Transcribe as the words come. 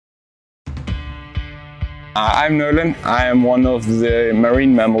I'm Nolan. I am one of the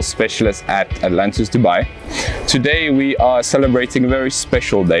Marine Mammal Specialists at Atlantis, Dubai. Today we are celebrating a very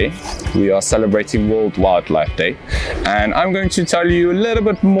special day. We are celebrating World Wildlife Day, and I'm going to tell you a little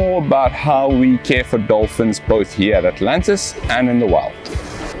bit more about how we care for dolphins both here at Atlantis and in the wild.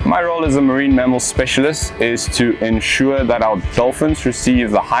 My role as a marine mammal specialist is to ensure that our dolphins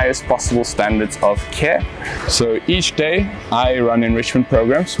receive the highest possible standards of care. So each day I run enrichment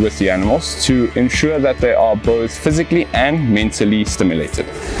programs with the animals to ensure that they are both physically and mentally stimulated.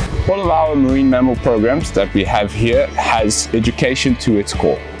 All of our marine mammal programs that we have here has education to its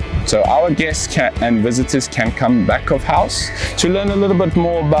core. So our guests and visitors can come back of house to learn a little bit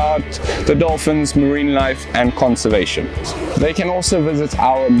more about the dolphins, marine life and conservation. They can also visit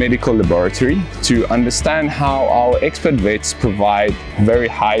our medical laboratory to understand how our expert vets provide very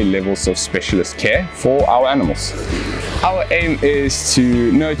high levels of specialist care for our animals. Our aim is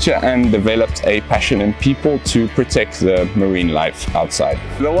to nurture and develop a passion in people to protect the marine life outside.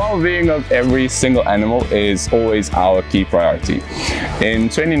 The well-being of every single animal is always our key priority. In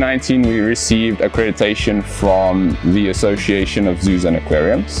 2019, we received accreditation from the Association of Zoos and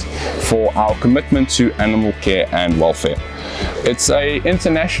Aquariums for our commitment to animal care and welfare. It's an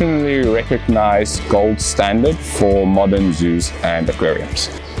internationally recognized gold standard for modern zoos and aquariums.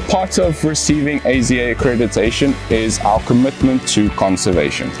 Part of receiving AZA accreditation is our commitment to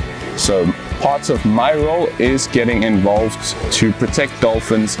conservation. So part of my role is getting involved to protect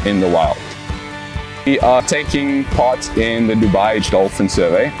dolphins in the wild. We are taking part in the Dubai Dolphin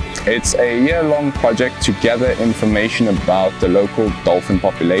Survey. It's a year-long project to gather information about the local dolphin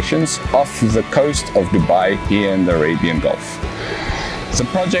populations off the coast of Dubai here in the Arabian Gulf. The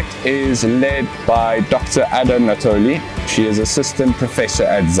project is led by Dr. Ada Natoli. She is assistant professor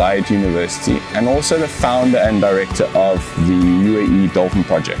at Zayed University and also the founder and director of the UAE Dolphin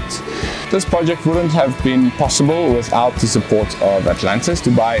Project. This project wouldn't have been possible without the support of Atlantis,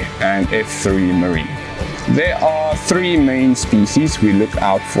 Dubai and F3 Marine. There are three main species we look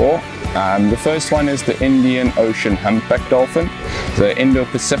out for. The first one is the Indian Ocean humpback dolphin, the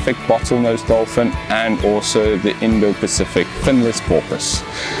Indo-Pacific bottlenose dolphin, and also the Indo-Pacific finless porpoise.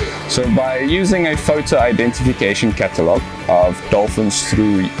 So by using a photo identification catalog of dolphins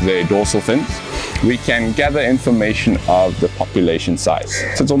through their dorsal fins, we can gather information of the population size.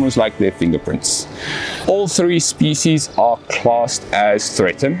 So it's almost like their fingerprints. All three species are classed as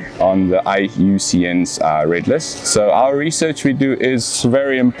threatened on the IUCN's red list. So our research we do is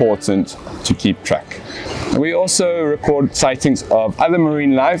very important to keep track. We also record sightings of other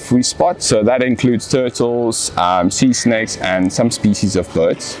marine life we spot, so that includes turtles, sea snakes and some species of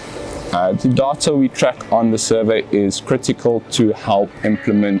birds. The data we track on the survey is critical to help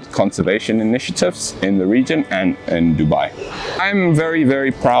implement conservation initiatives in the region and in Dubai. I'm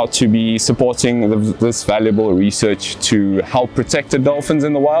very proud to be supporting this valuable research to help protect the dolphins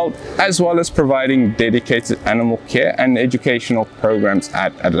in the wild, as well as providing dedicated animal care and educational programs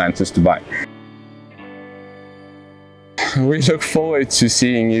at Atlantis, Dubai. We look forward to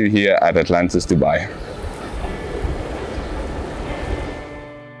seeing you here at Atlantis, Dubai.